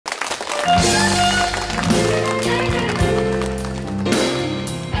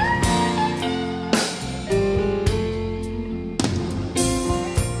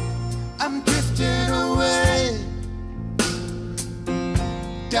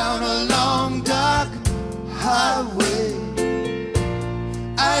down a long dark highway.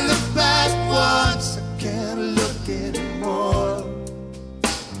 I look back once, I can't look anymore.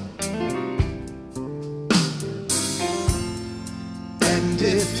 And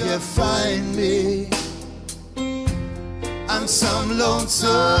if you find me on some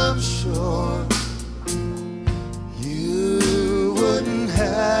lonesome shore, you wouldn't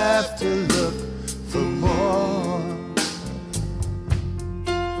have to look for more.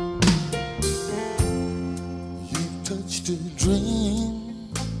 You touched a dream,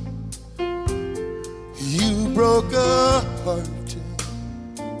 you broke a heart.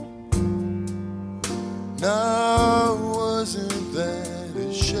 Now wasn't that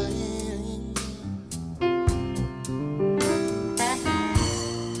a shame?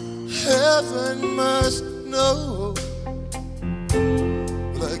 Heaven must know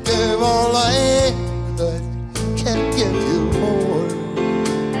that I gave all I could, can't give you more.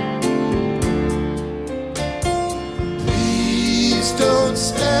 Please don't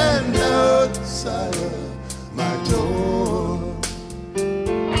stand outside of my door.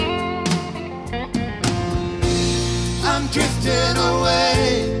 I'm drifting away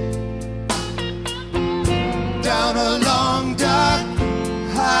down a long dark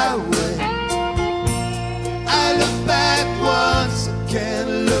highway. I look back once, I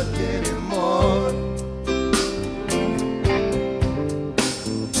can't look anymore.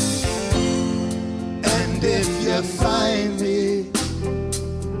 And if you find me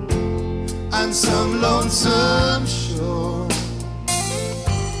on some lonesome shore,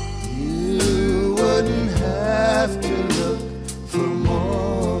 you wouldn't have to look for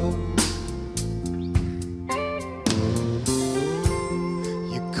more.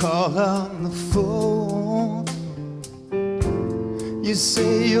 You call on the phone, you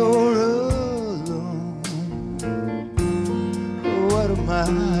say you're alone. What am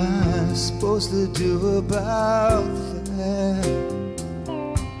I supposed to do about that?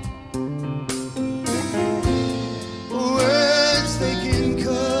 Words they can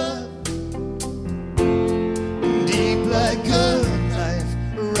cut deep like a knife,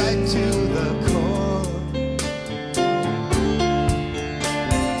 right to the core.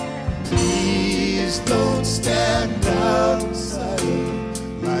 Please don't stand outside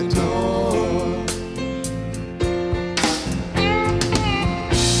of my door.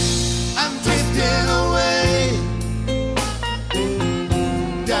 I'm drifting away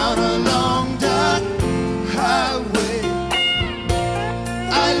down a long dark highway.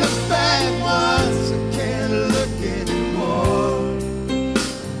 I look back once, I can't look anymore.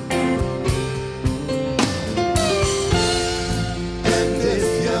 And if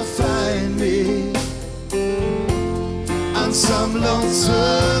you find me on some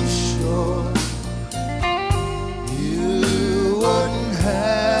lonesome shore, you wouldn't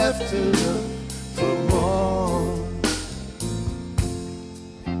have to look for more.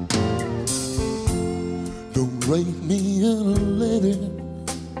 Don't write me a letter,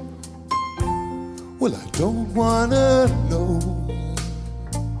 well, I don't wanna know.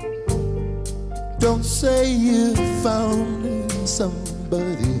 Don't say you found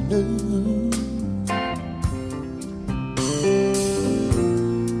somebody new.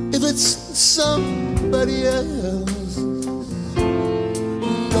 If it's somebody else,